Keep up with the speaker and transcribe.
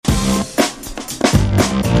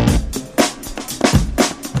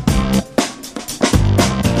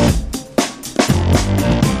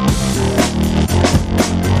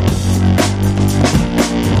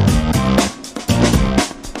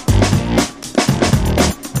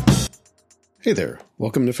Hey there,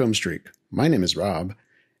 welcome to Film Streak. My name is Rob,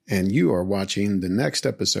 and you are watching the next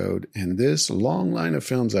episode in this long line of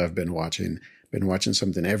films I've been watching. Been watching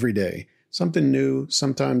something every day, something new.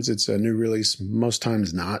 Sometimes it's a new release, most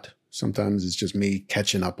times not. Sometimes it's just me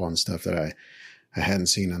catching up on stuff that I hadn't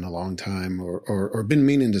seen in a long time or been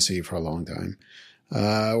meaning to see for a long time.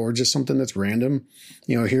 Or just something that's random.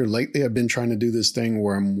 You know, here lately I've been trying to do this thing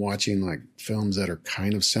where I'm watching like films that are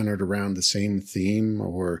kind of centered around the same theme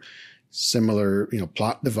or similar,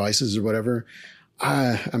 plot devices or whatever.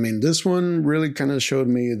 I mean, this one really kind of showed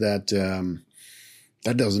me that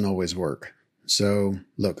that doesn't always work. So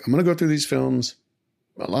look, I'm going to go through these films.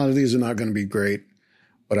 A lot of these are not going to be great,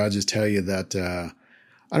 but I'll just tell you that,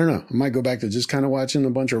 I don't know. I might go back to just kind of watching a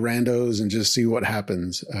bunch of randos and just see what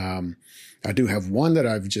happens. I do have one that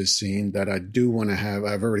I've just seen that I do want to have.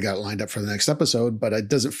 I've already got lined up for the next episode, but it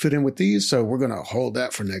doesn't fit in with these. So we're going to hold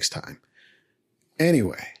that for next time.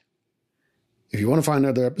 Anyway, if you want to find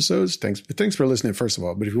other episodes, thanks for listening, first of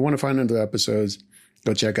all. But if you want to find other episodes,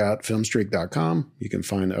 go check out filmstreak.com. You can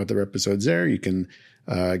find other episodes there. You can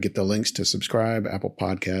get the links to subscribe, Apple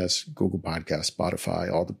Podcasts, Google Podcasts, Spotify,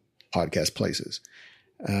 all the podcast places.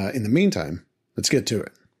 In the meantime, let's get to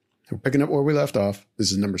it. We're picking up where we left off.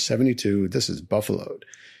 This is number 72. This is Buffaloed.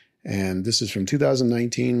 And this is from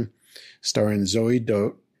 2019, starring Zoe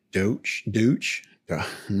Deutch.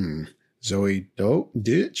 Zoe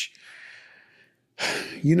Deutch.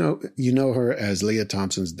 You know her as Leah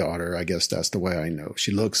Thompson's daughter. I guess that's the way I know.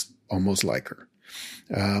 She looks almost like her.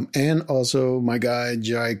 And also my guy,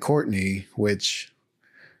 Jai Courtney, which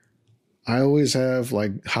I always have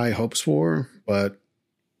like high hopes for, but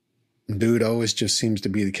dude always just seems to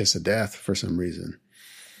be the kiss of death for some reason.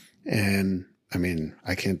 And I mean,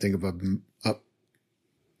 I can't think of a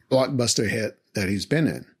blockbuster hit that he's been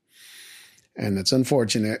in. And it's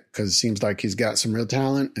unfortunate because it seems like he's got some real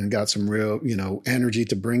talent and got some real, energy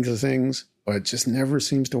to bring to things, but it just never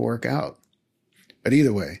seems to work out. But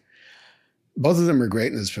either way, both of them are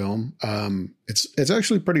great in this film. It's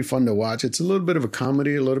actually pretty fun to watch. It's a little bit of a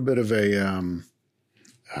comedy, a little bit of a,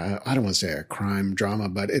 I don't want to say a crime drama,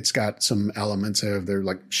 but it's got some elements of they're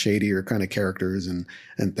like shadier kind of characters and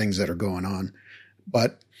things that are going on.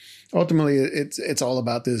 But ultimately, it's all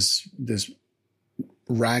about this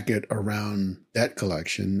racket around debt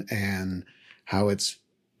collection and how it's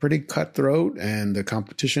pretty cutthroat and the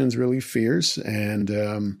competition's really fierce and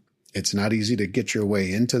it's not easy to get your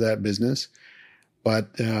way into that business. But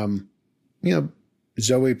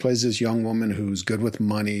Zoe plays this young woman who's good with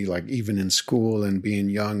money, like even in school and being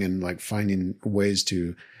young and like finding ways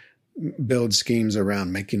to build schemes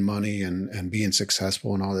around making money and being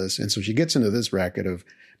successful and all this. And so she gets into this racket of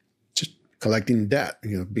just collecting debt,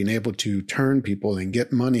 being able to turn people and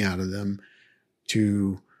get money out of them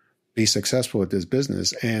to be successful at this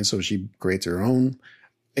business. And so she creates her own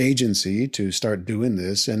agency to start doing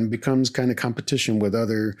this and becomes kind of competition with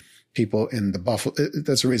other people in the Buffalo.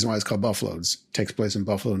 That's the reason why it's called Buffalo. It takes place in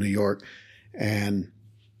Buffalo, New York. And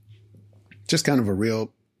just kind of a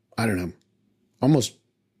real, I don't know, almost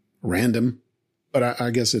random, but I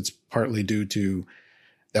guess it's partly due to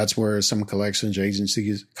that's where some collections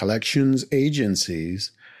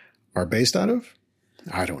agencies are based out of.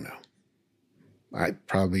 I don't know. I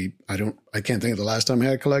can't think of the last time I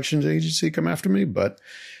had a collections agency come after me, but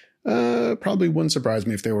probably wouldn't surprise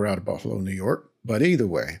me if they were out of Buffalo, New York. But either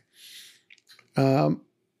way,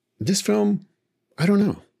 this film, I don't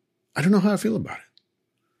know. I don't know how I feel about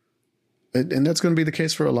it. And that's going to be the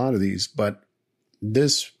case for a lot of these, but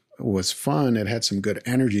this was fun. It had some good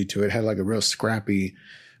energy to it. It had like a real scrappy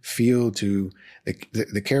feel to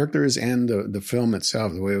the characters and the film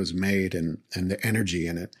itself, the way it was made and the energy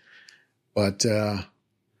in it. But I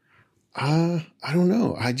don't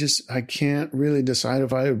know. I can't really decide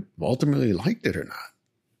if I ultimately liked it or not.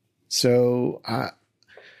 So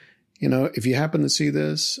if you happen to see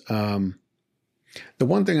this, the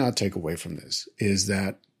one thing I'll take away from this is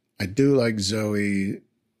that I do like Zoe.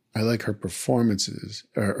 I like her performances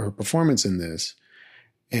or her performance in this.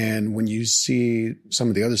 And when you see some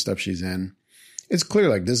of the other stuff she's in, it's clear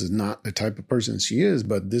like this is not the type of person she is,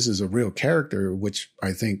 but this is a real character, which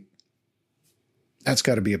I think that's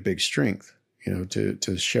got to be a big strength,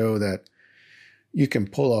 to show that you can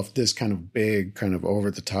pull off this kind of big, kind of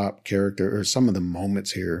over the top character or some of the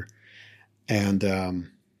moments here and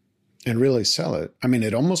really sell it. I mean,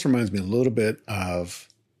 it almost reminds me a little bit of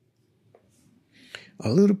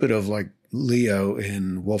like Leo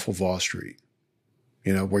in Wolf of Wall Street,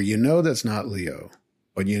 where that's not Leo,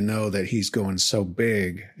 but that he's going so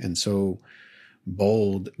big and so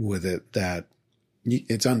bold with it that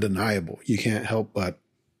it's undeniable. You can't help but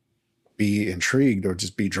be intrigued or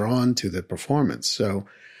just be drawn to the performance. So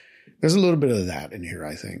there's a little bit of that in here,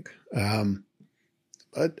 I think.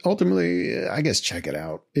 But ultimately, I guess check it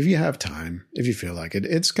out if you have time, if you feel like it.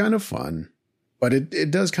 It's kind of fun, but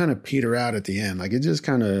it does kind of peter out at the end. Like it just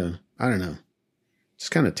kind of, I don't know,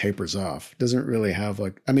 just kind of tapers off. It doesn't really have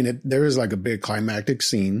like, I mean, there is like a big climactic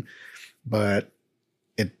scene, but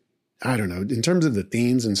I don't know, in terms of the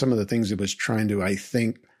themes and some of the things it was trying to, I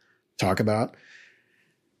think, talk about,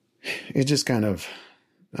 it just kind of,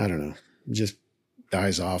 I don't know, just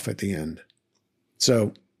dies off at the end.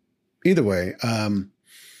 So either way,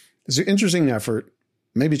 it's an interesting effort.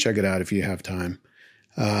 Maybe check it out if you have time.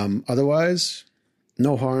 Otherwise,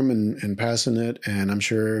 no harm in passing it. And I'm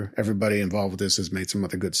sure everybody involved with this has made some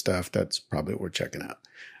other good stuff. That's probably worth checking out.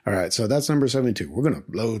 All right. So that's number 72. We're going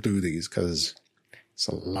to blow through these because it's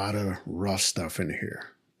a lot of rough stuff in here.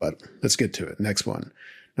 But let's get to it. Next one.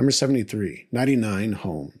 Number 73, 99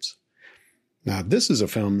 Homes. Now, this is a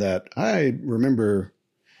film that I remember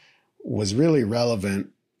was really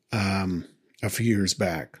relevant a few years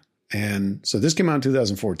back. And so this came out in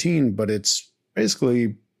 2014, but it's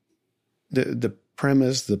basically the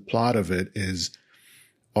premise, the plot of it is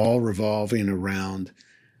all revolving around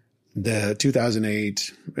the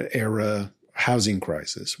 2008 era housing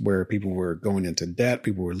crisis where people were going into debt,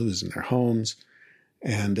 people were losing their homes,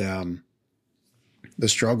 and the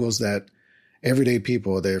struggles that everyday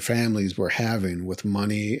people, their families were having with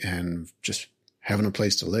money and just having a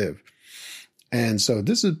place to live. And so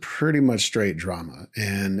this is pretty much straight drama.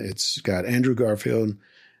 And it's got Andrew Garfield,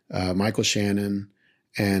 Michael Shannon,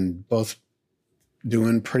 and both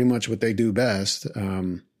doing pretty much what they do best.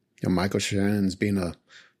 Michael Shannon's being a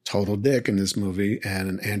total dick in this movie,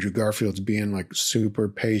 and Andrew Garfield's being like super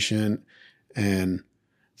patient and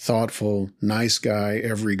thoughtful, nice guy,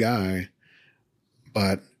 every guy,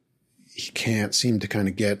 but he can't seem to kind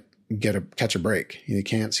of catch a break. He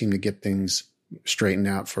can't seem to get things straightened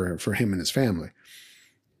out for him and his family.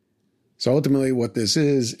 So ultimately what this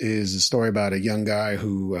is a story about a young guy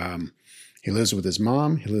who, he lives with his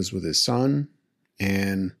mom, he lives with his son,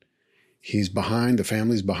 and he's behind, the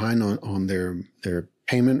family's behind on their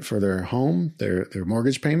payment for their home, their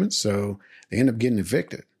mortgage payments. So they end up getting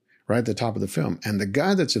evicted right at the top of the film. And the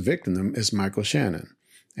guy that's evicting them is Michael Shannon.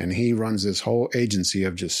 And he runs this whole agency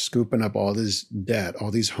of just scooping up all this debt,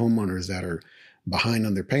 all these homeowners that are behind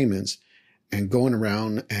on their payments and going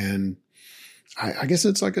around. And I guess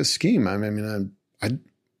it's like a scheme. I mean,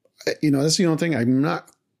 that's the only thing. I'm not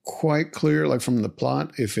quite clear, like from the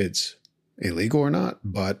plot, if it's illegal or not,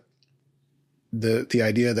 but the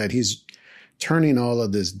idea that he's turning all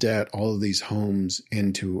of this debt, all of these homes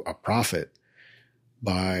into a profit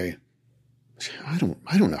by, I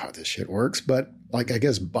don't know how this shit works, but like, I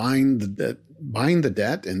guess buying the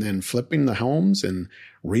debt and then flipping the homes and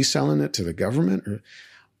reselling it to the government, or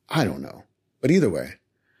I don't know. But either way,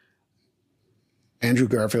 Andrew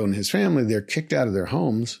Garfield and his family, they're kicked out of their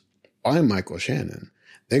homes by Michael Shannon.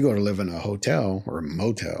 They go to live in a hotel or a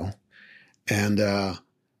motel, and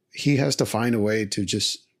he has to find a way to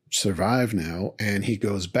just survive now. And he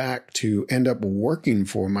goes back to end up working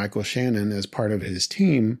for Michael Shannon as part of his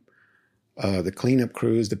team, the cleanup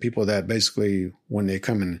crews, the people that basically, when they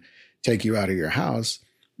come and take you out of your house,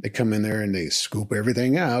 they come in there and they scoop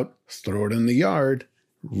everything out, throw it in the yard,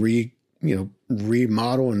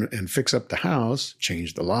 remodel and fix up the house,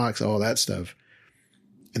 change the locks, all that stuff.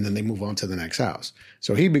 And then they move on to the next house.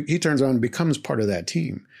 So he turns on and becomes part of that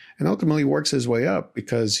team and ultimately works his way up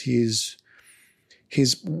because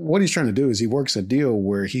what he's trying to do is he works a deal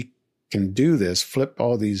where he can do this, flip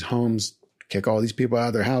all these homes, kick all these people out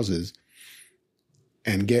of their houses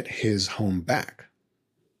and get his home back.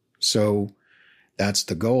 So that's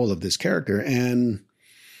the goal of this character. And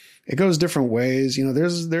it goes different ways.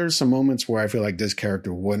 There's some moments where I feel like this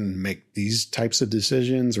character wouldn't make these types of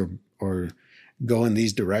decisions or go in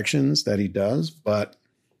these directions that he does, but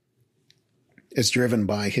it's driven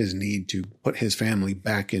by his need to put his family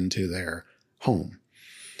back into their home.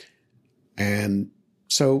 And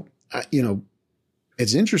so,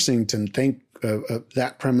 it's interesting to think of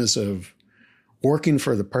that premise of working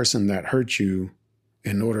for the person that hurt you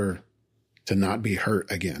in order to not be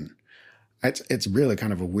hurt again. It's really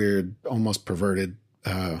kind of a weird, almost perverted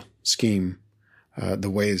scheme, the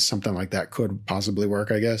ways something like that could possibly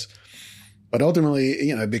work, I guess. But ultimately,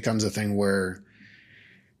 it becomes a thing where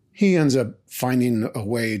he ends up finding a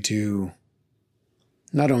way to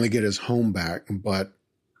not only get his home back, but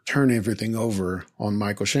turn everything over on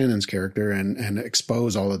Michael Shannon's character and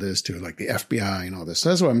expose all of this to like the FBI and all this. So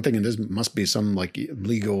that's what I'm thinking. This must be some like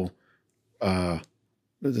legal,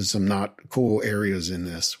 there's some not cool areas in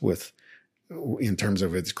this with in terms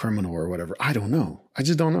of it's criminal or whatever. I don't know. I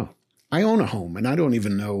just don't know. I own a home and I don't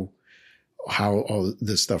even know how all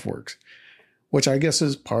this stuff works, which I guess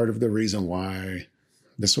is part of the reason why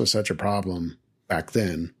this was such a problem back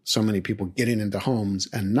then. So many people getting into homes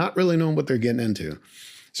and not really knowing what they're getting into.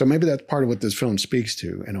 So maybe that's part of what this film speaks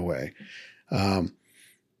to in a way.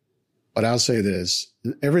 But I'll say this,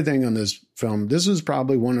 everything on this film, this is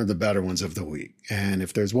probably one of the better ones of the week. And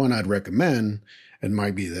if there's one I'd recommend, it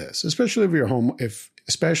might be this, especially if you're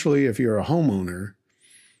especially if you're a homeowner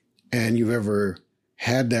and you've ever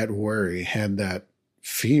had that worry, had that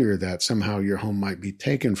fear that somehow your home might be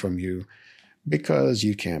taken from you because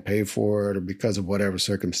you can't pay for it or because of whatever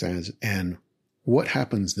circumstance. And what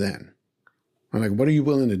happens then? Like, what are you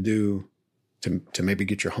willing to do to maybe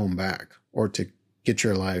get your home back or to get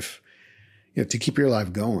your life, to keep your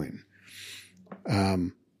life going?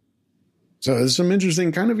 So there's some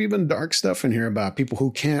interesting kind of even dark stuff in here about people who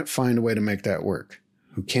can't find a way to make that work,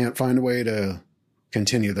 who can't find a way to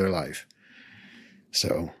continue their life.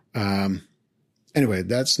 So, anyway,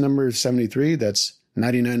 that's number 73. That's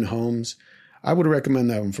 99 Homes. I would recommend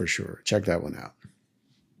that one for sure. Check that one out.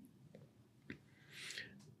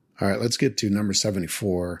 All right, let's get to number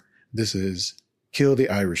 74. This is Kill the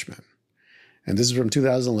Irishman. And this is from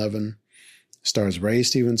 2011. Stars Ray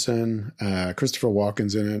Stevenson, Christopher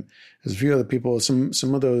Walken's in it. There's a few other people, some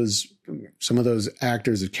of those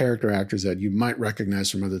actors, the character actors that you might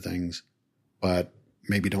recognize from other things, but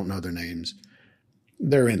maybe don't know their names.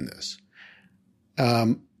 They're in this.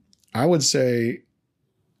 I would say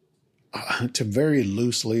to very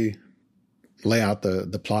loosely lay out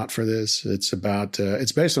the plot for this. It's about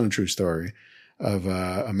it's based on a true story of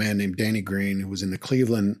a man named Danny Green who was in the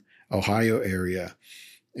Cleveland, Ohio area.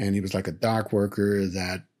 And he was like a dock worker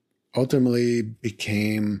that ultimately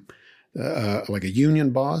became like a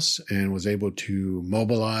union boss and was able to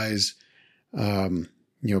mobilize,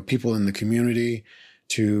 people in the community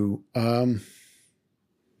to, how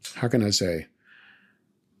can I say?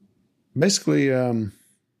 Basically,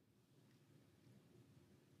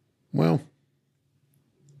 well,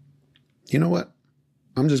 you know what?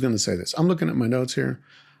 I'm just going to say this. I'm looking at my notes here.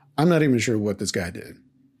 I'm not even sure what this guy did.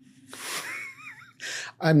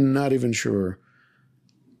 I'm not even sure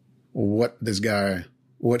what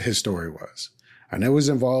his story was. I know he was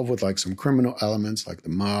involved with like some criminal elements like the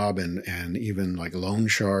mob and even like loan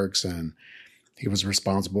sharks. And he was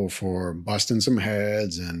responsible for busting some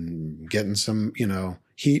heads and getting some,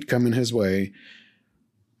 heat coming his way.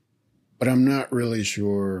 But I'm not really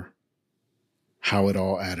sure how it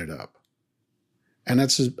all added up. And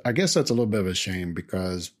I guess that's a little bit of a shame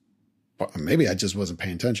because maybe I just wasn't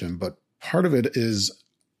paying attention, but part of it is,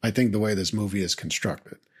 I think, the way this movie is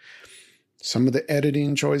constructed. Some of the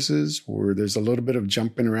editing choices where there's a little bit of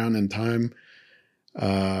jumping around in time.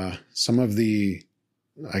 Some of the,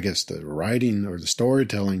 I guess, the writing or the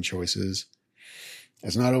storytelling choices,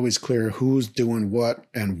 it's not always clear who's doing what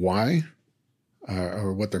and why,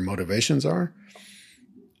 or what their motivations are.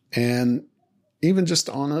 And even just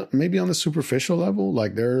maybe on a superficial level,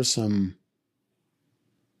 like there are some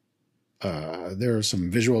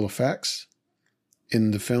visual effects in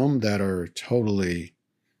the film that are totally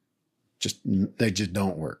they just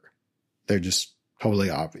don't work. They're just totally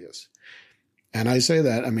obvious. And I say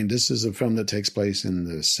that, this is a film that takes place in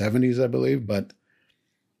the 70s, I believe, but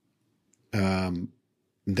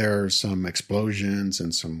there are some explosions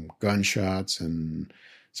and some gunshots and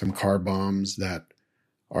some car bombs that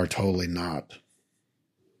are totally not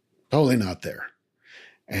there.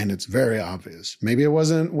 And it's very obvious. Maybe it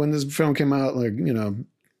wasn't when this film came out,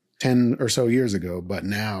 10 or so years ago, but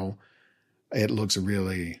now it looks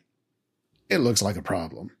like a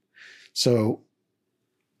problem. So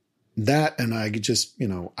that, and I just,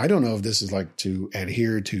 I don't know if this is like to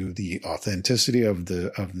adhere to the authenticity of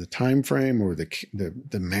the time frame or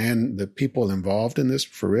the people involved in this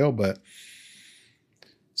for real, but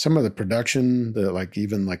some of the production,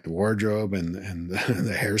 even the wardrobe and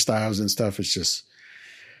the hairstyles and stuff, it's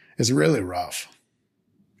really rough.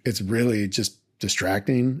 It's really just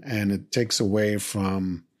distracting, and it takes away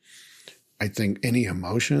from, I think, any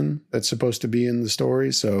emotion that's supposed to be in the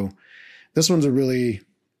story. So this one's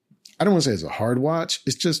I don't want to say it's a hard watch.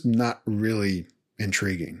 It's just not really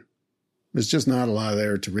intriguing. There's just not a lot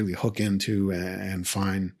there to really hook into and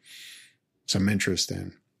find some interest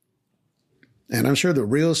in. And I'm sure the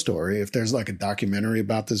real story, if there's like a documentary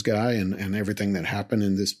about this guy and everything that happened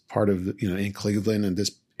in this part of, in Cleveland and this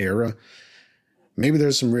era, maybe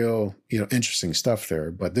there's some real, interesting stuff there.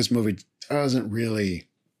 But this movie doesn't really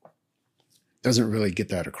get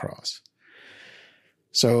that across.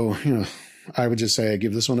 So, I would just say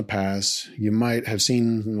give this one a pass. You might have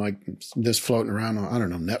seen like this floating around on, I don't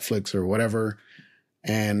know, Netflix or whatever.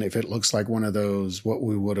 And if it looks like one of those, what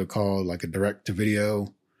we would have called like a direct to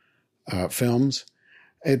video films,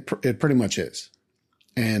 it pretty much is.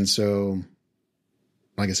 And so,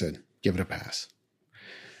 like I said, give it a pass.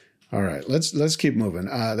 All right, let's keep moving.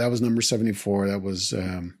 That was number 74. That was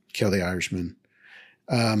Kill the Irishman.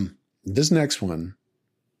 This next one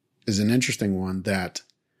is an interesting one that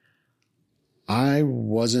I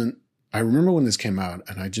remember when this came out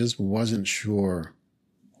and I just wasn't sure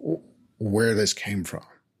where this came from.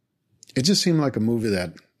 It just seemed like a movie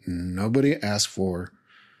that nobody asked for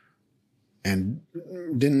and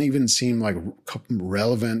didn't even seem like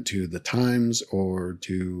relevant to the times or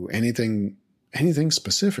to anything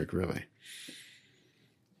specific, really.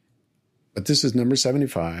 But this is number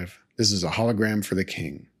 75. This is A Hologram for the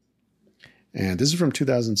King. And this is from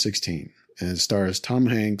 2016. And it stars Tom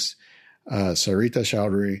Hanks, Sarita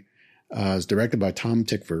Choudhury. It's directed by Tom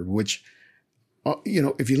Tykwer, which,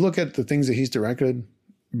 if you look at the things that he's directed,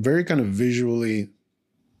 very kind of visually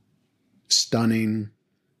stunning,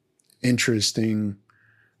 interesting,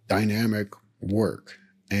 dynamic work.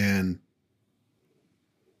 And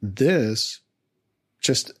this,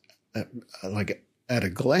 just like at a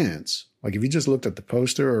glance, like if you just looked at the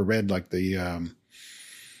poster or read like the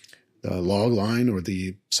log line or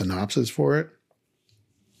the synopsis for it,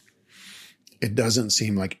 it doesn't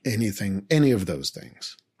seem like any of those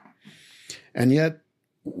things. And yet,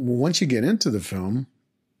 once you get into the film,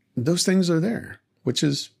 those things are there, which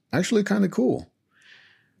is actually kind of cool.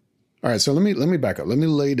 All right, so let me back up. Let me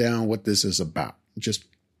lay down what this is about. Just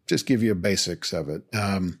give you a basics of it.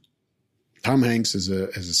 Tom Hanks is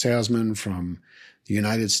a salesman from the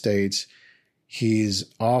United States.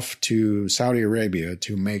 He's off to Saudi Arabia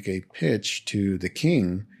to make a pitch to the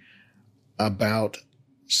king about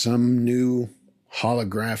some new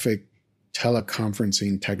holographic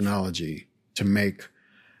teleconferencing technology to make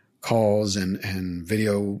calls and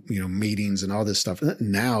video, meetings and all this stuff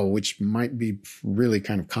now, which might be really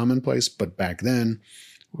kind of commonplace, but back then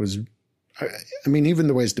was, I mean, even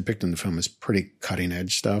the way it's depicted in the film is pretty cutting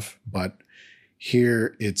edge stuff. But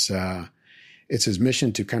here it's his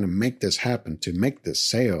mission to kind of make this happen, to make this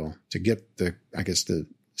sale, to get the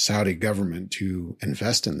Saudi government to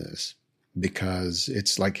invest in this, because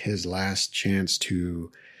it's like his last chance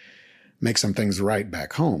to make some things right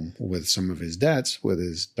back home with some of his debts, with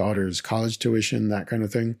his daughter's college tuition, that kind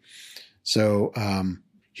of thing. So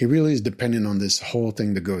he really is dependent on this whole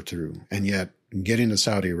thing to go through. And yet getting to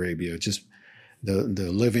Saudi Arabia, just the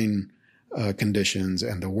living conditions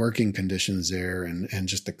and the working conditions there and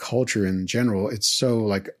just the culture in general, it's so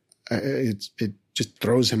like it just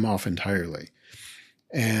throws him off entirely.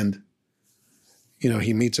 And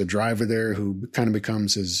he meets a driver there who kind of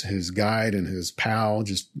becomes his guide and his pal,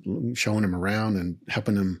 just showing him around and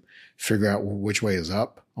helping him figure out which way is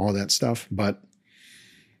up, all that stuff. But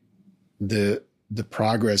the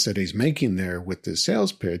progress that he's making there with this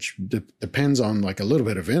sales pitch depends on like a little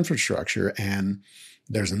bit of infrastructure, and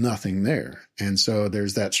there's nothing there. And so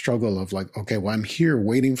there's that struggle of like, okay, well, I'm here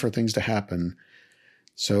waiting for things to happen.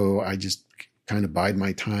 So I just kind of bide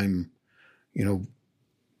my time,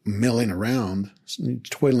 milling around,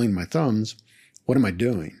 twiddling my thumbs. What am I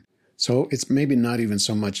doing? So it's maybe not even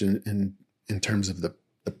so much in terms of the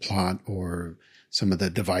plot or some of the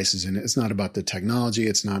devices in it. It's not about the technology.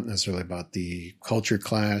 It's not necessarily about the culture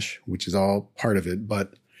clash, which is all part of it,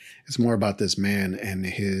 but it's more about this man and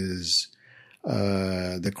his,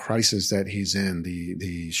 the crisis that he's in,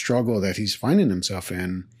 the struggle that he's finding himself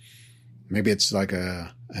in. Maybe it's like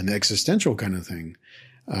an existential kind of thing,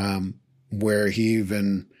 where he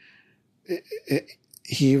even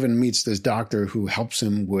meets this doctor who helps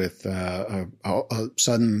him with a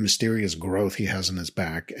sudden mysterious growth he has in his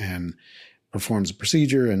back and performs a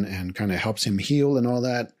procedure and kind of helps him heal and all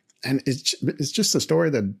that. And it's just a story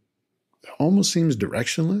that almost seems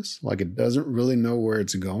directionless, like it doesn't really know where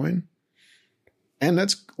it's going. And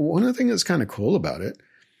that's one of the things that's kind of cool about it.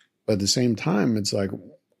 But at the same time, it's like,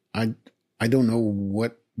 I don't know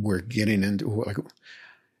what we're getting into. Like,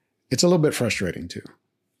 it's a little bit frustrating too.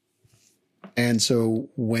 And so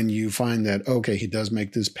when you find that, okay, he does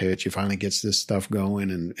make this pitch, he finally gets this stuff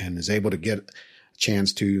going and is able to get a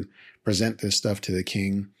chance to present this stuff to the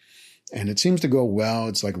king. And it seems to go well.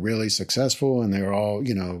 It's like really successful. And they're all,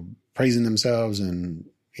 praising themselves and,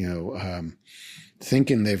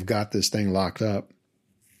 thinking they've got this thing locked up.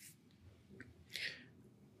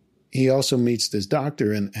 He also meets this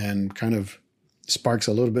doctor and kind of sparks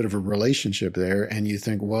a little bit of a relationship there. And you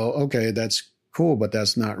think, well, okay, that's cool, but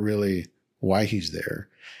that's not really why he's there.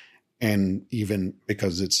 And even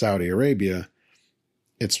because it's Saudi Arabia,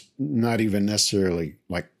 it's not even necessarily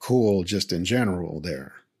like cool just in general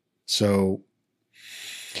there. So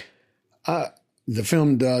the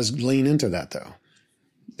film does lean into that, though.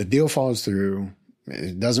 The deal falls through.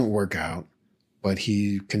 It doesn't work out, but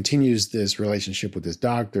he continues this relationship with his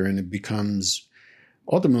doctor, and it becomes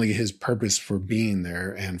ultimately his purpose for being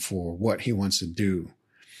there and for what he wants to do.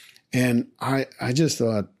 And I just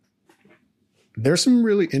thought there's some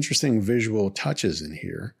really interesting visual touches in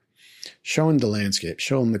here, showing the landscape,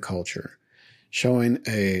 showing the culture, showing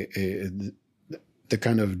the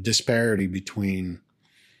kind of disparity between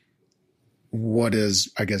what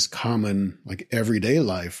is, I guess, common, like everyday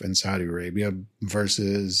life in Saudi Arabia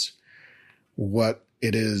versus what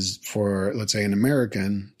it is for, let's say, an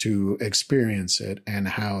American to experience it, and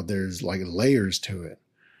how there's like layers to it,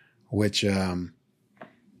 which,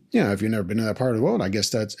 if you've never been to that part of the world, I guess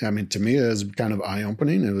to me, it was kind of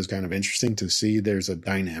eye-opening. It was kind of interesting to see there's a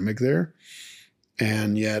dynamic there.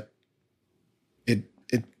 And yet it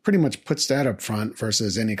pretty much puts that up front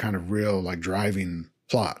versus any kind of real like driving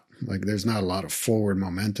plot. Like there's not a lot of forward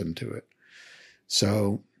momentum to it.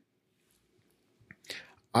 So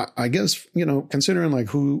I guess, considering like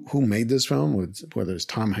who made this film, with whether it's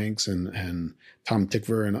Tom Hanks and Tom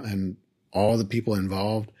Tykwer and all the people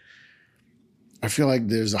involved, I feel like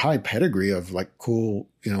there's a high pedigree of like cool,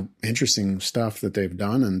 interesting stuff that they've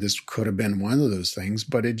done. And this could have been one of those things,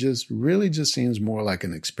 but it just really just seems more like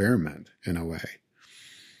an experiment in a way.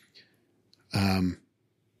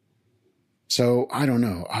 So I don't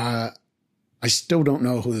know. I still don't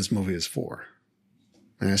know who this movie is for.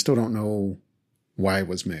 And I still don't know why it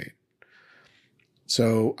was made.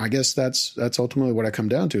 So I guess that's ultimately what I come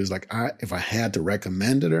down to is like, if I had to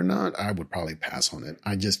recommend it or not, I would probably pass on it.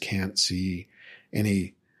 I just can't see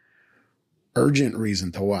any urgent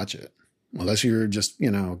reason to watch it, unless you're just,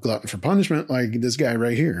 glutton for punishment like this guy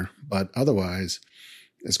right here. But otherwise,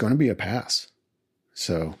 it's going to be a pass.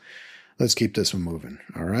 So let's keep this one moving.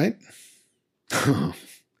 All right.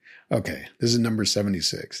 Okay. This is number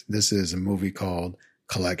 76. This is a movie called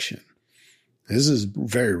Collection. This is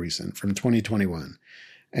very recent, from 2021.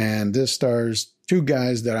 And this stars two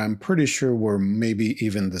guys that I'm pretty sure were maybe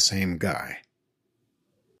even the same guy.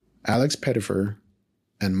 Alex Pettyfer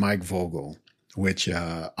and Mike Vogel, which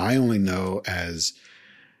I only know as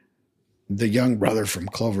the young brother from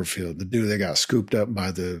Cloverfield, the dude that got scooped up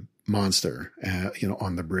by the monster,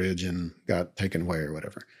 on the bridge and got taken away or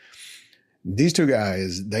whatever. These two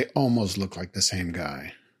guys, they almost look like the same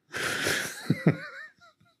guy.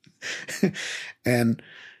 And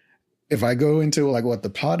if I go into like what the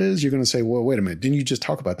plot is, you're going to say, well, wait a minute, didn't you just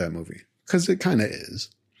talk about that movie? Because it kind of is.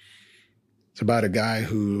 It's about a guy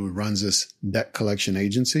who runs this debt collection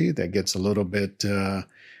agency that gets a little bit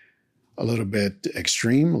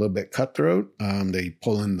extreme, a little bit cutthroat. They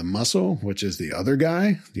pull in the muscle, which is the other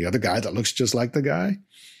guy that looks just like the guy.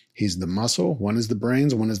 He's the muscle. One is the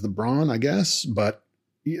brains, one is the brawn, I guess. But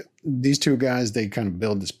these two guys, they kind of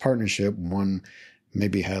build this partnership. One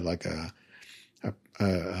maybe had like a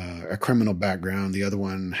criminal background. The other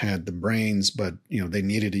one had the brains, but they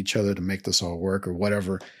needed each other to make this all work or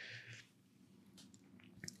whatever.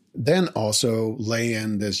 Then also lay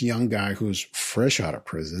in this young guy who's fresh out of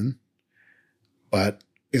prison, but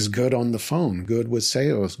is good on the phone, good with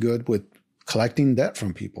sales, good with collecting debt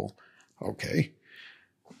from people. Okay.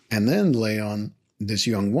 And then lay on this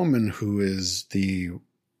young woman who is the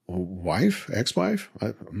ex-wife,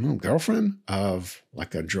 girlfriend of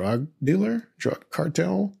like a drug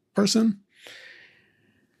cartel person.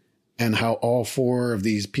 And how all four of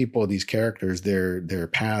these people, these characters, their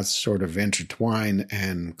paths sort of intertwine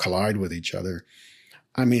and collide with each other.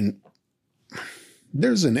 I mean,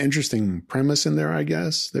 there's an interesting premise in there, I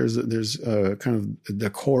guess. There's kind of the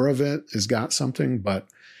core of it has got something, but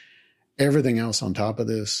everything else on top of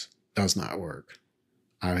this does not work.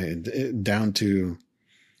 I mean, down to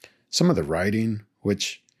some of the writing,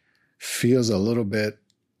 which feels a little bit,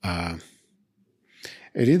 it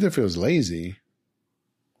either feels lazy,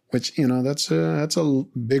 which, that's a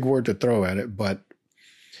big word to throw at it, but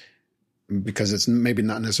because it's maybe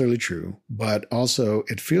not necessarily true, but also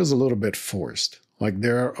it feels a little bit forced. Like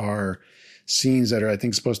there are scenes that are, I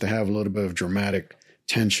think, supposed to have a little bit of dramatic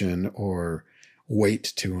tension or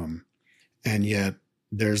weight to them. And yet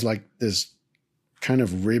there's like this kind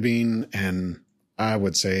of ribbing and I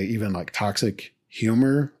would say even like toxic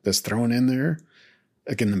humor that's thrown in there,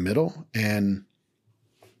 like in the middle. And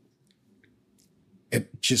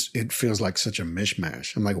it feels like such a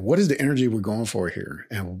mishmash. I'm like, what is the energy we're going for here?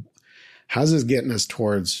 And how's this getting us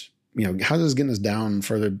towards, how's this getting us down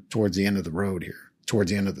further towards the end of the road here, towards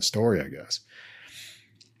the end of the story, I guess.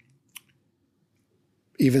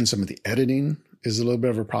 Even some of the editing is a little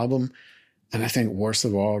bit of a problem. And I think worst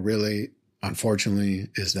of all, really, unfortunately,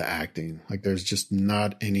 is the acting. Like there's just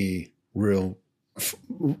not any real,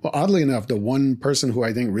 oddly enough, the one person who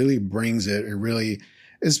I think really brings it and really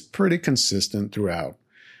is pretty consistent throughout,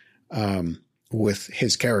 with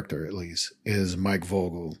his character at least, is Mike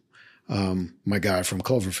Vogel, my guy from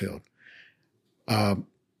Cloverfield.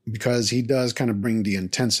 Because he does kind of bring the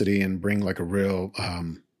intensity and bring like a real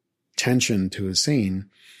tension to a scene.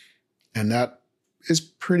 And that is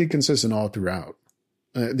pretty consistent all throughout.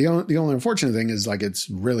 The only unfortunate thing is like it's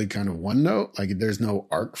really kind of one note. Like there's no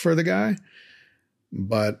arc for the guy.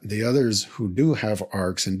 But the others who do have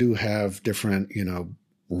arcs and do have different,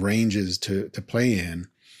 ranges to play in,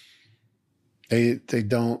 they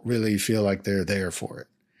don't really feel like they're there for it.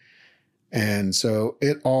 And so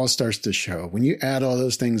it all starts to show. When you add all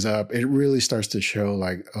those things up, it really starts to show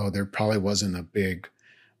like, oh, there probably wasn't a big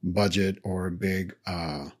budget or a big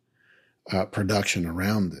production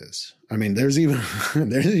around this. I mean, there's even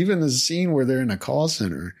a scene where they're in a call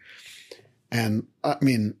center, and I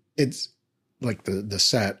mean, it's like the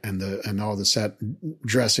set and all the set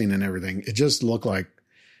dressing and everything. It just looked like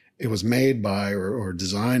it was made by or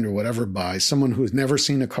designed or whatever by someone who's never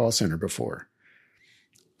seen a call center before.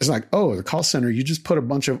 It's like, oh, the call center, you just put a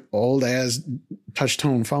bunch of old ass touch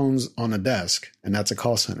tone phones on a desk and that's a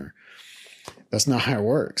call center. That's not how it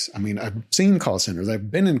works. I mean, I've seen call centers. I've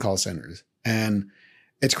been in call centers and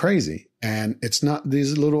it's crazy. And it's not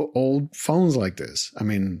these little old phones like this. I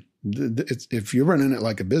mean, if you're running it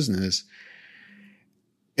like a business,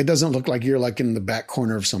 it doesn't look like you're like in the back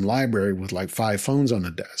corner of some library with like 5 phones on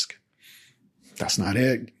a desk. That's not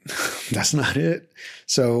it. That's not it.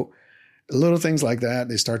 So little things like that,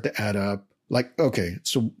 they start to add up. Like, okay,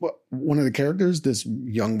 so one of the characters, this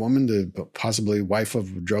young woman, the possibly wife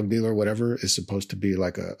of a drug dealer or whatever, is supposed to be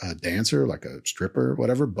like a dancer, like a stripper,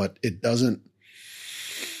 whatever, but it doesn't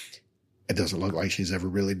look like she's ever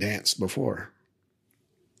really danced before.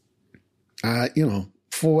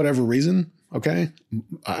 For whatever reason, okay,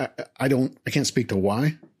 I can't speak to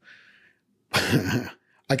why.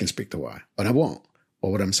 I can speak to why, but I won't.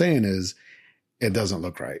 But what I'm saying is it doesn't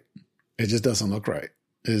look right. It just doesn't look right.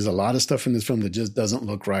 There's a lot of stuff in this film that just doesn't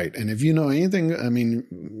look right. And if you know anything, I mean,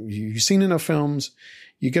 you've seen enough films,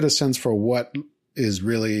 you get a sense for what is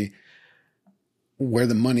really where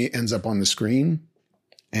the money ends up on the screen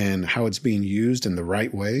and how it's being used in the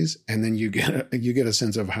right ways. And then you get a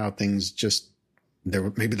sense of how things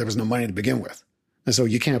maybe there was no money to begin with. And so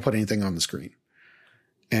you can't put anything on the screen.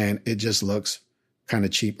 And it just looks kind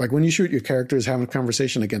of cheap. Like when you shoot your characters having a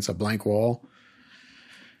conversation against a blank wall.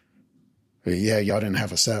 Yeah, y'all didn't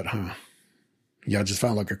have a set, huh? Y'all just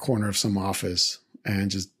found like a corner of some office and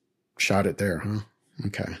just shot it there, huh?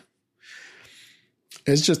 Okay.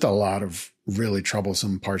 It's just a lot of really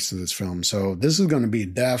troublesome parts of this film. So this is going to be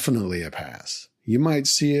definitely a pass. You might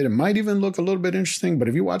see it. It might even look a little bit interesting, but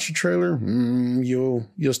if you watch the trailer, you'll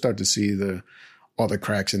start to see all the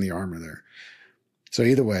cracks in the armor there. So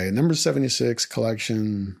either way, number 76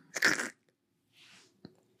 collection,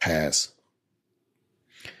 pass.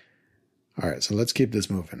 All right, so let's keep this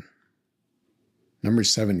moving. Number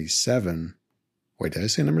 77. Wait, did I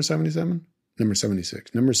say number 77? Number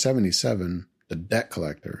 76. Number 77, The Debt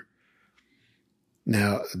Collector.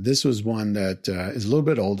 Now, this was one that is a little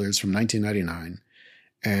bit older. It's from 1999.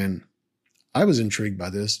 And I was intrigued by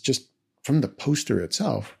this just from the poster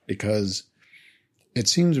itself because it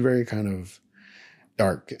seems very kind of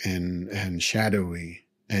dark and shadowy.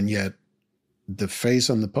 And yet the face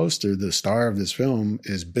on the poster, the star of this film,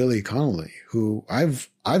 is Billy Connolly, who I've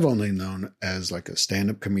only known as like a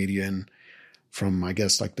stand-up comedian from, I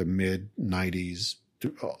guess, like the mid-90s,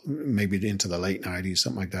 maybe into the late 90s,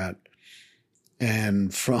 something like that.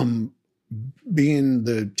 And from being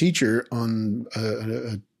the teacher on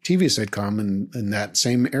a TV sitcom in that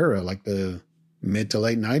same era, like the mid to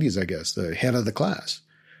late 90s, I guess, the head of the class,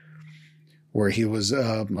 where he was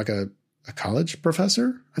like a college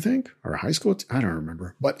professor, I think, or a high school. I don't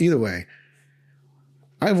remember. But either way,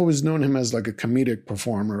 I've always known him as like a comedic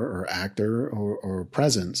performer or actor or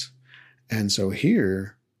presence. And so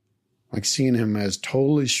here, like seeing him as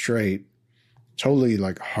totally straight, totally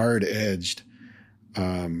like hard edged,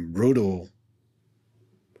 brutal.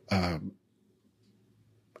 I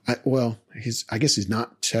guess he's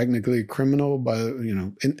not technically a criminal, but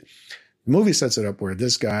the movie sets it up where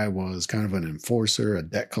this guy was kind of an enforcer, a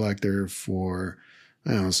debt collector for,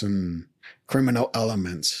 some criminal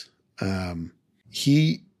elements.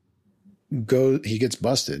 He gets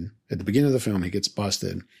busted at the beginning of the film. He gets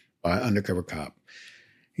busted by an undercover cop.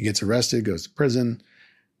 He gets arrested, goes to prison.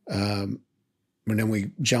 And then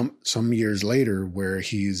we jump some years later where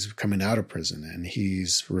he's coming out of prison and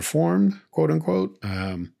he's reformed, quote unquote.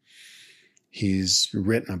 He's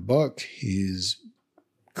written a book. He's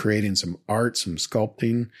creating some art, some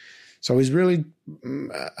sculpting. So he's really,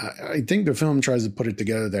 I think the film tries to put it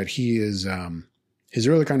together that he's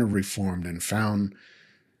really kind of reformed and found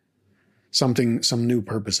some new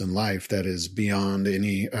purpose in life that is beyond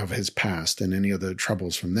any of his past and any of the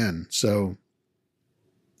troubles from then. So,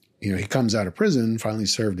 he comes out of prison, finally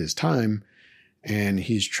served his time, and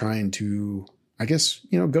he's trying to, I guess,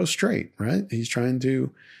 go straight, right? He's trying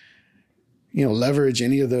to, leverage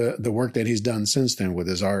any of the work that he's done since then with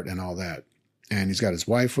his art and all that. And he's got his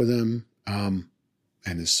wife with him, and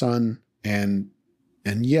his son. And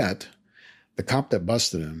yet the cop that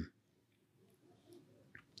busted him,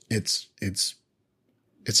 it's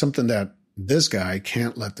something that this guy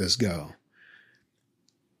can't let this go.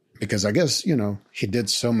 Because I guess, he did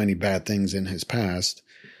so many bad things in his past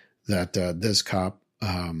that this cop,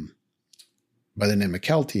 by the name of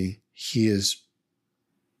Kelty, he is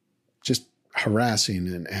just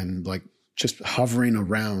harassing and like just hovering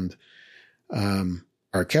around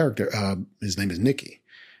our character. His name is Nicky.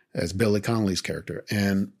 That's Billy Connolly's character.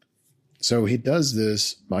 And so he does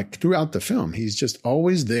this like throughout the film. He's just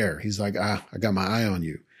always there. He's like, I got my eye on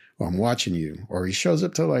you, or I'm watching you. Or he shows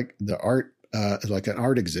up to like the art, like an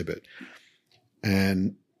art exhibit.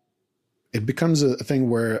 And it becomes a thing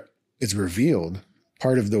where it's revealed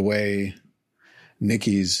part of the way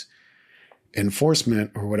Nicky's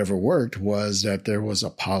enforcement or whatever worked was that there was a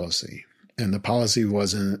policy. And the policy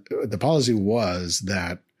was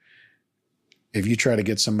that if you try to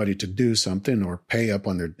get somebody to do something or pay up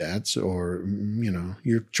on their debts or,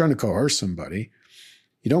 you're trying to coerce somebody,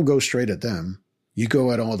 you don't go straight at them. You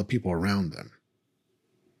go at all the people around them.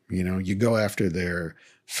 You go after their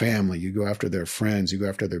family, you go after their friends, you go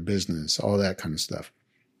after their business, all that kind of stuff.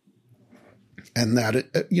 And that,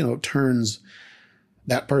 it turns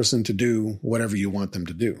that person to do whatever you want them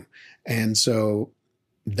to do. And so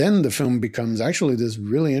then the film becomes actually this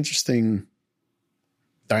really interesting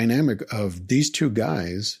dynamic of these two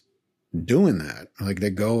guys doing that. Like they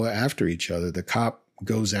go after each other. The cop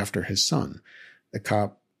goes after his son. The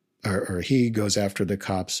cop, or he goes after the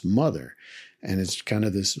cop's mother. And it's kind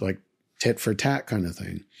of this like tit for tat kind of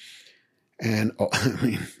thing. And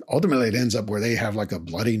ultimately it ends up where they have like a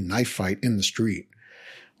bloody knife fight in the street,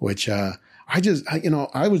 which, I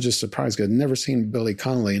was just surprised because I'd never seen Billy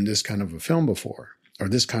Connolly in this kind of a film before, or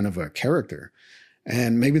this kind of a character.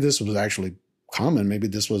 And maybe this was actually common. Maybe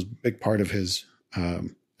this was a big part of his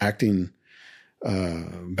acting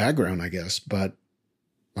background, I guess. But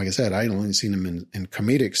like I said, I'd only seen him in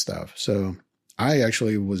comedic stuff. So I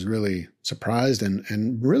actually was really surprised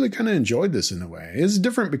and really kind of enjoyed this in a way. It's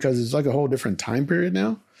different because it's like a whole different time period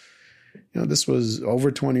now. This was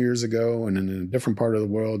over 20 years ago and in a different part of the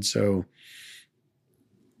world. So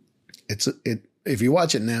if you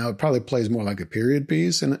watch it now, it probably plays more like a period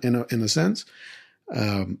piece in a sense.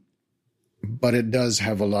 But it does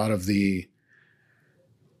have a lot of the,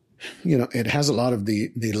 it has a lot of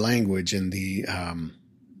the language and the,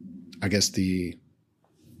 I guess the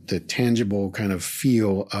tangible kind of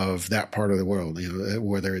feel of that part of the world,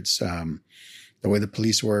 whether it's, the way the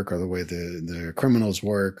police work or the way the criminals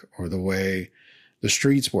work or the way the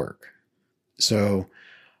streets work. So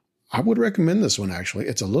I would recommend this one, actually.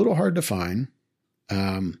 It's a little hard to find.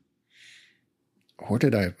 Where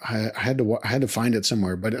did I had to find it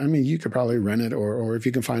somewhere, but I mean, you could probably rent it or if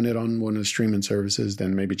you can find it on one of the streaming services,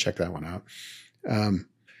 then maybe check that one out.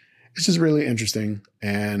 It's just really interesting.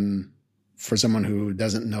 And for someone who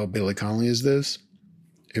doesn't know Billy Connolly is this,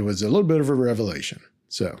 it was a little bit of a revelation.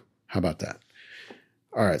 So how about that?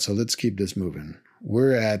 All right. So let's keep this moving.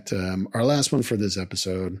 We're at our last one for this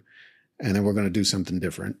episode, and then we're going to do something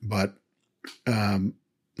different. But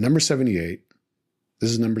number 78,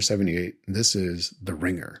 this is number 78. This is The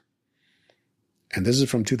Ringer. And this is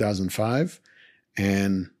from 2005.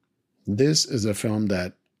 And this is a film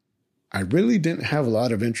that I really didn't have a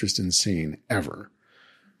lot of interest in seeing ever.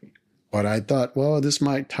 But I thought, well, this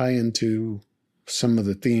might tie into some of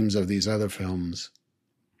the themes of these other films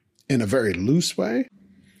in a very loose way.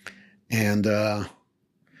 And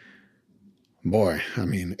boy, I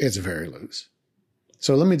mean, it's very loose.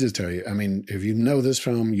 So let me just tell you, I mean, if you know this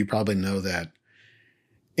film, you probably know that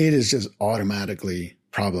it is just automatically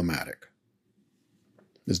problematic.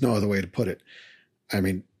 There's no other way to put it. I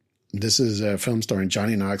mean, this is a film starring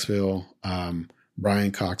Johnny Knoxville.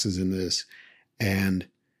 Brian Cox is in this. And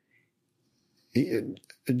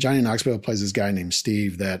Johnny Knoxville plays this guy named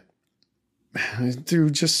Steve that through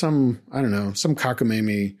just some, I don't know, some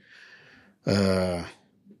cockamamie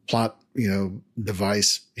plot,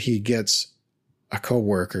 device. He gets a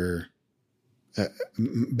coworker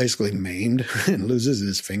basically maimed and loses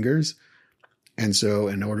his fingers. And so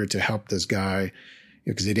in order to help this guy,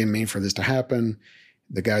 because he didn't mean for this to happen,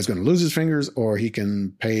 the guy's going to lose his fingers, or he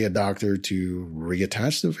can pay a doctor to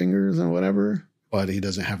reattach the fingers and whatever, but he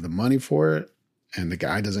doesn't have the money for it. And the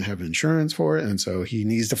guy doesn't have insurance for it. And so he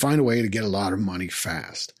needs to find a way to get a lot of money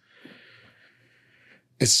fast.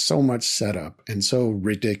 It's so much setup and so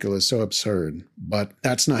ridiculous, so absurd. But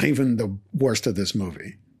that's not even the worst of this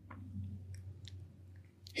movie.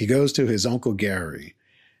 He goes to his Uncle Gary,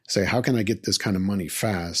 say, how can I get this kind of money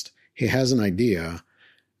fast? He has an idea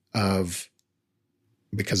of,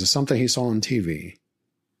 because of something he saw on TV,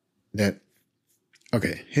 that,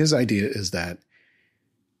 okay, his idea is that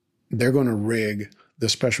they're going to rig the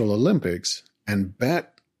Special Olympics and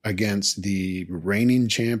bet against the reigning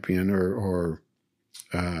champion or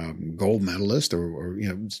gold medalist or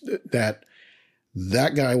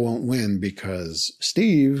that guy won't win because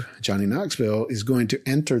Steve, Johnny Knoxville, is going to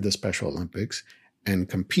enter the Special Olympics and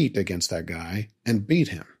compete against that guy and beat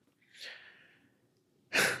him.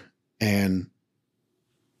 And,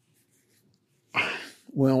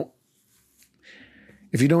 well,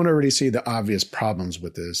 if you don't already see the obvious problems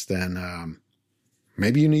with this, then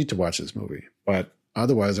maybe you need to watch this movie. But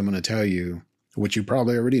otherwise, I'm going to tell you, what you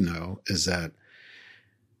probably already know, is that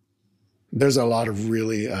there's a lot of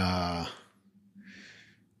really,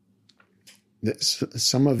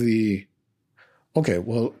 some of the, okay,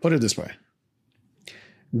 well, put it this way.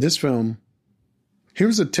 This film,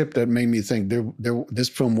 here's a tip that made me think this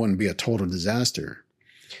film wouldn't be a total disaster,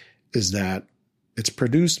 is that it's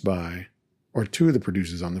produced by, or two of the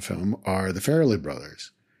producers on the film are the Farrelly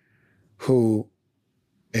brothers, who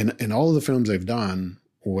in all of the films they've done,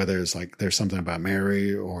 whether it's like There's Something About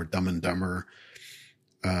Mary or Dumb and Dumber,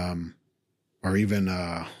 or even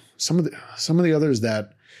some of the others,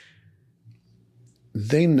 that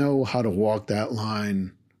they know how to walk that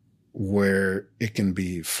line where it can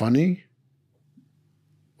be funny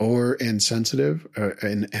or insensitive,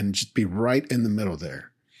 and just be right in the middle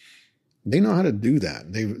there. They know how to do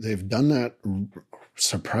that. They've done that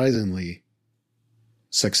surprisingly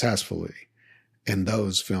successfully in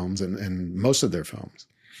those films and most of their films.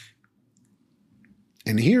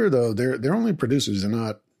 And here, though, they're only producers. They're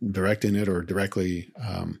not directing it or directly,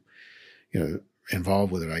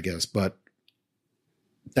 involved with it, I guess. But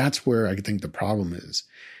that's where I think the problem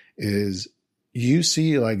is you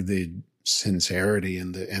see like the sincerity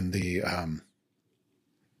and the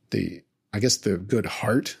I guess the good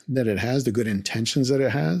heart that it has, the good intentions that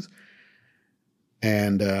it has.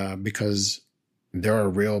 And because there are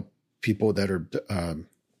real people that are,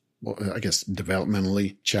 I guess,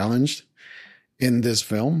 developmentally challenged in this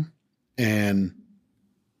film, and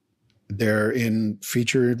they're in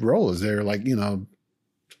featured roles. They're like,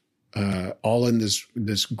 all in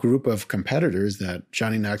this group of competitors that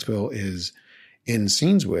Johnny Knoxville is in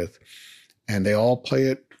scenes with, and they all play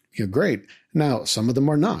it great. Now, some of them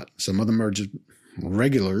are not. Some of them are just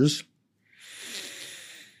regulars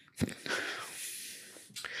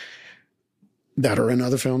that are in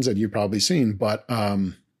other films that you've probably seen. But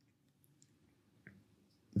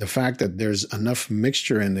the fact that there's enough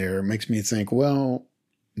mixture in there makes me think, well,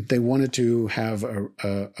 they wanted to have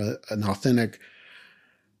an authentic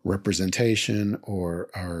representation, or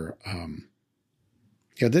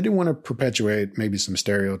they didn't want to perpetuate maybe some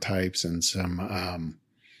stereotypes and some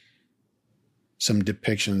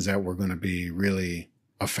depictions that were going to be really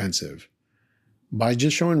offensive, by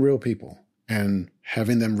just showing real people and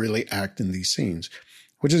having them really act in these scenes,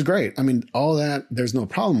 which is great. I mean, all that, there's no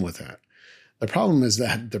problem with that. The problem is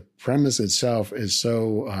that the premise itself is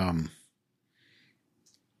so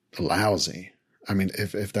lousy. I mean,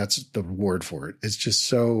 if that's the word for it, it's just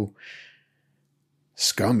so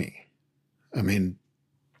scummy. I mean,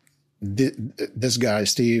 this guy,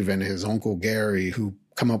 Steve, and his Uncle Gary, who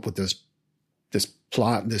come up with this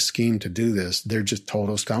plot, this scheme to do this, they're just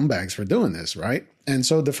total scumbags for doing this, right? And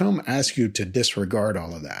so the film asks you to disregard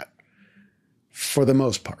all of that for the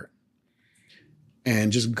most part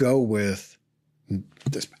and just go with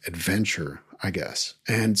this adventure, I guess.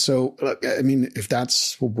 And so, I mean, if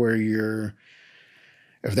that's where you're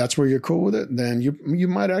cool with it, then you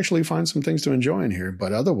might actually find some things to enjoy in here.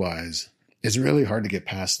 But otherwise, it's really hard to get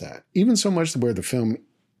past that. Even so much where the film,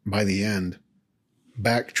 by the end,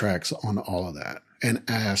 backtracks on all of that and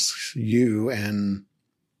asks you and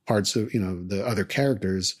parts of, the other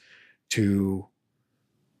characters to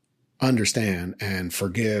understand and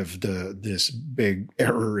forgive this big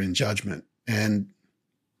error in judgment. And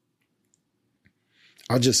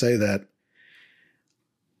I'll just say that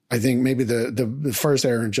I think maybe the first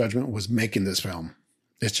error in judgment was making this film.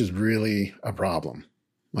 It's just really a problem.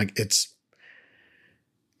 Like it's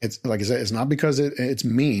like I said, it's not because it's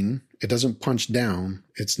mean. It doesn't punch down.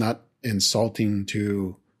 It's not insulting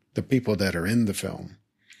to the people that are in the film.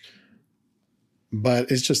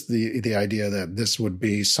 But it's just the idea that this would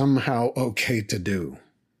be somehow okay to do.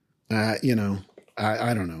 I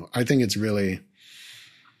don't know. I think it's really,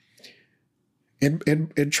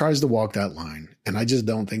 it tries to walk that line, and I just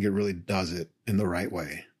don't think it really does it in the right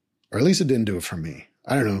way. Or at least it didn't do it for me.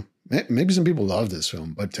 I don't know. Maybe some people love this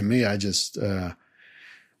film, but to me, I just,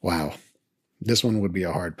 wow, this one would be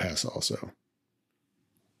a hard pass also.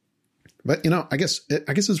 But, I guess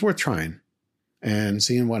it's worth trying and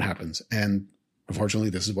seeing what happens. And unfortunately,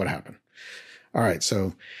 this is what happened. All right.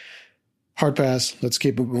 So hard pass. Let's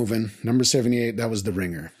keep it moving. Number 78. That was The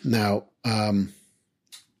Ringer. Now,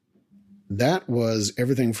 that was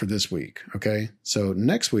everything for this week. Okay. So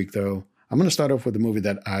next week, though, I'm going to start off with a movie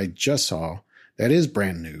that I just saw that is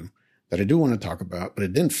brand new, that I do want to talk about, but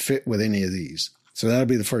it didn't fit with any of these. So that'll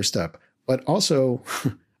be the first step. But also,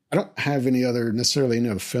 I don't have necessarily any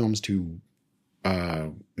other films to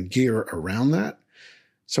gear around that.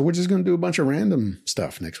 So we're just going to do a bunch of random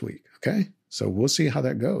stuff next week. Okay. So we'll see how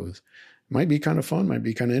that goes. Might be kind of fun. Might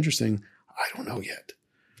be kind of interesting. I don't know yet.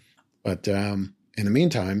 But in the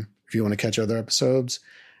meantime, if you want to catch other episodes,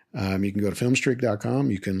 you can go to filmstreak.com.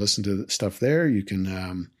 You can listen to stuff there. You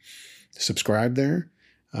can subscribe there.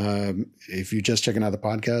 If you're just checking out the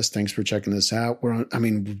podcast, thanks for checking this out.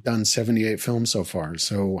 We've done 78 films so far.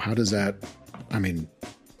 So how does that, I'm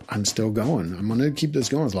still going. I'm going to keep this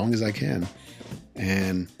going as long as I can.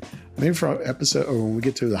 And maybe for our episode, or when we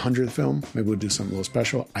get to the 100th film, maybe we'll do something a little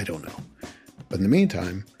special. I don't know. But in the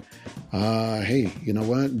meantime, hey, you know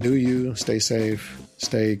what? Do you stay safe,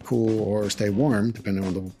 stay cool, or stay warm, depending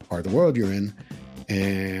on the part of the world you're in,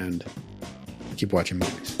 and keep watching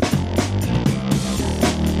movies.